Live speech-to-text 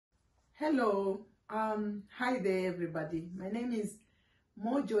Hello, hi there everybody. My name is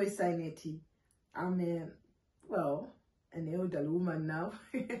Morejoy Saineti. I'm an elderly woman now,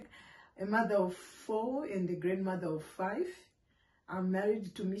 a mother of 4 and a grandmother of 5. I'm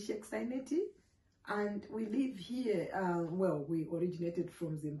married to Morejoy Saineti and we live here. We originated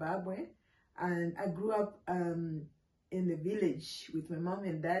from Zimbabwe and I grew up in the village with my mom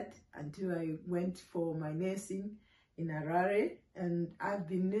and dad until I went for my nursing in Harare, and I've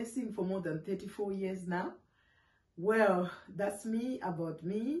been nursing for more than 34 years now. Well, that's me, about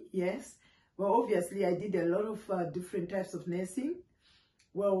me, yes. Well, obviously I did a lot of different types of nursing.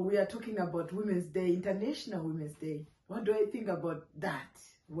 Well, we are talking about Women's Day, International Women's Day. What do I think about that?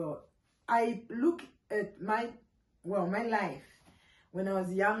 Well, I look at my life when I was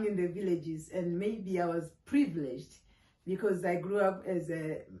young in the villages, and maybe I was privileged because I grew up as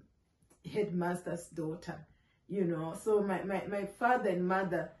a headmaster's daughter. You know, so my father and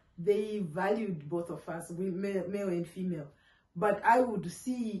mother, they valued both of us, male and female. But I would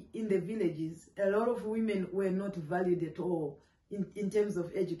see in the villages, a lot of women were not valued at all in terms of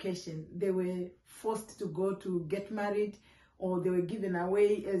education. They were forced to go to get married, or they were given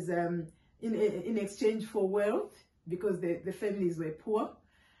away as in exchange for wealth because the families were poor.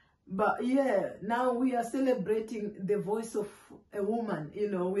 But yeah, now we are celebrating the voice of a woman. You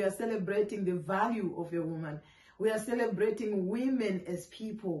know, we are celebrating the value of a woman. We are celebrating women as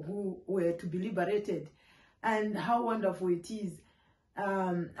people who were to be liberated, and how wonderful it is.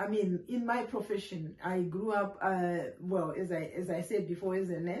 I mean, in my profession, I grew up, as I said before, as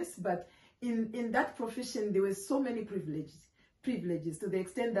a nurse, but in that profession, there were so many privileges to the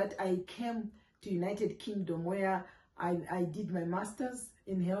extent that I came to United Kingdom, where I did my master's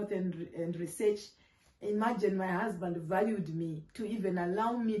in health and research. Imagine my husband valued me to even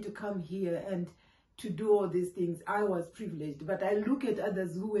allow me to come here and to do all these things. I was privileged, but I look at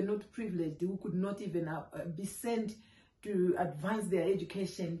others who were not privileged, who could not even be sent to advance their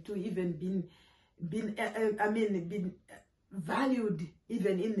education, to even been valued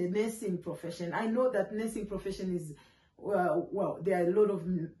even in the nursing profession. I know that nursing profession is, there are a lot of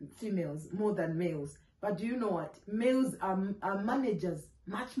females more than males, but do you know what? Males are managers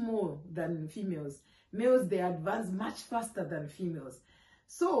much more than females. Males, they advance much faster than females.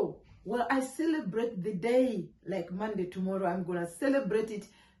 So, well, I celebrate the day like Monday. Tomorrow I'm going to celebrate it.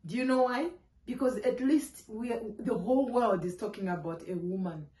 Do you know why? Because at least the whole world is talking about a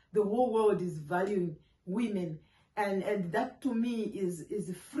woman. The whole world is valuing women. And that to me is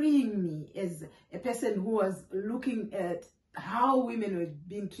freeing me as a person who was looking at how women were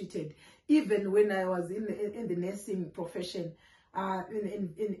being treated. Even when I was in the nursing profession,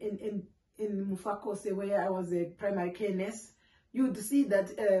 in Mufakose, where I was a primary care nurse, you'd see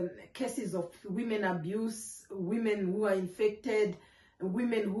that cases of women abuse, women who are infected,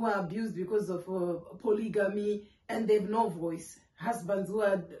 women who are abused because of polygamy, and they have no voice. Husbands who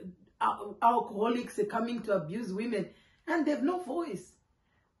are alcoholics are coming to abuse women, and they have no voice.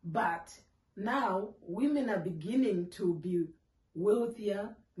 But now women are beginning to be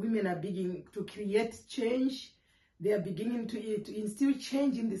wealthier. Women are beginning to create change. They are beginning to instill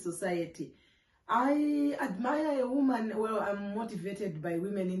change in the society. I admire a woman. Well, I'm motivated by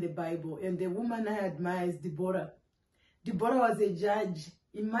women in the Bible, and the woman I admire is Deborah. Deborah was a judge.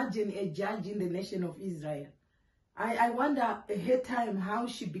 Imagine a judge in the nation of Israel. I wonder her time how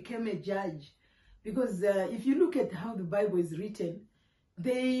she became a judge, because if you look at how the Bible is written,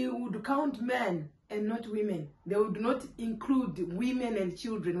 they would count men and not women. They would not include women and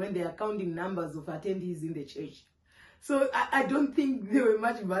children when they are counting numbers of attendees in the church. So I don't think they were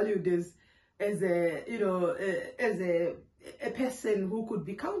much valued as a person who could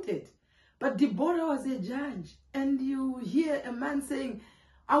be counted. But Deborah was a judge, and you hear a man saying,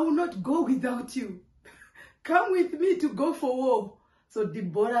 I will not go without you. Come with me to go for war. So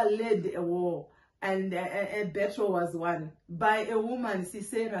Deborah led a war, and a battle was won by a woman,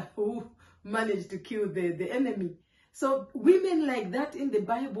 Sisera, who managed to kill the enemy. So women like that in the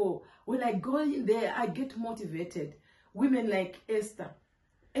Bible, when I go in there, I get motivated. Women like Esther.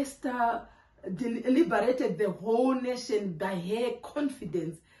 Esther liberated the whole nation by her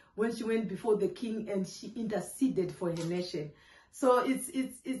confidence when she went before the king and she interceded for her nation. So it's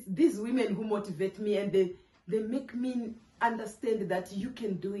these women who motivate me, and they make me understand that you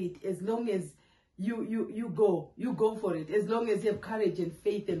can do it as long as you go for it, as long as you have courage and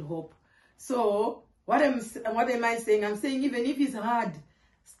faith and hope. So what am I saying? I'm saying even if it's hard,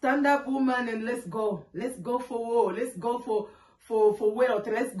 stand up, woman, and let's go for war, let's go for wealth,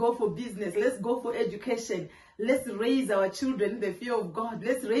 let's go for business, let's go for education, let's raise our children in the fear of God,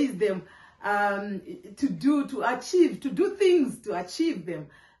 let's raise them to do things to achieve them.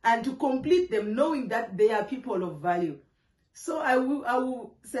 and to complete them, knowing that they are people of value. So I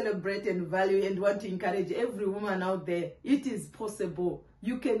will celebrate and value and want to encourage every woman out there. It is possible.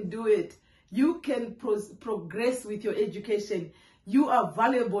 You can do it. You can progress with your education. You are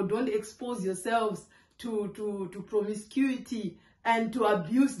valuable. Don't expose yourselves to promiscuity and to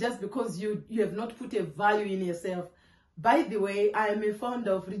abuse just because you have not put a value in yourself. By the way, I am a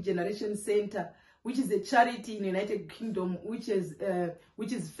founder of Regeneration Center, which is a charity in the United Kingdom, which is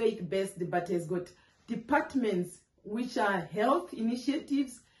faith-based, but has got departments which are health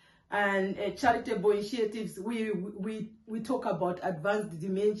initiatives and charitable initiatives. We talk about advanced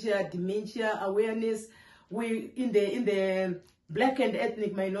dementia awareness. We in the Black and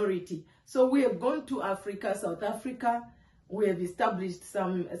ethnic minority. So we have gone to Africa, South Africa. We have established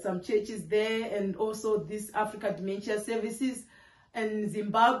some churches there, and also this Africa Dementia Services. And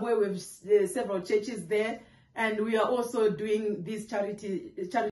Zimbabwe, we have several churches there, and we are also doing this charity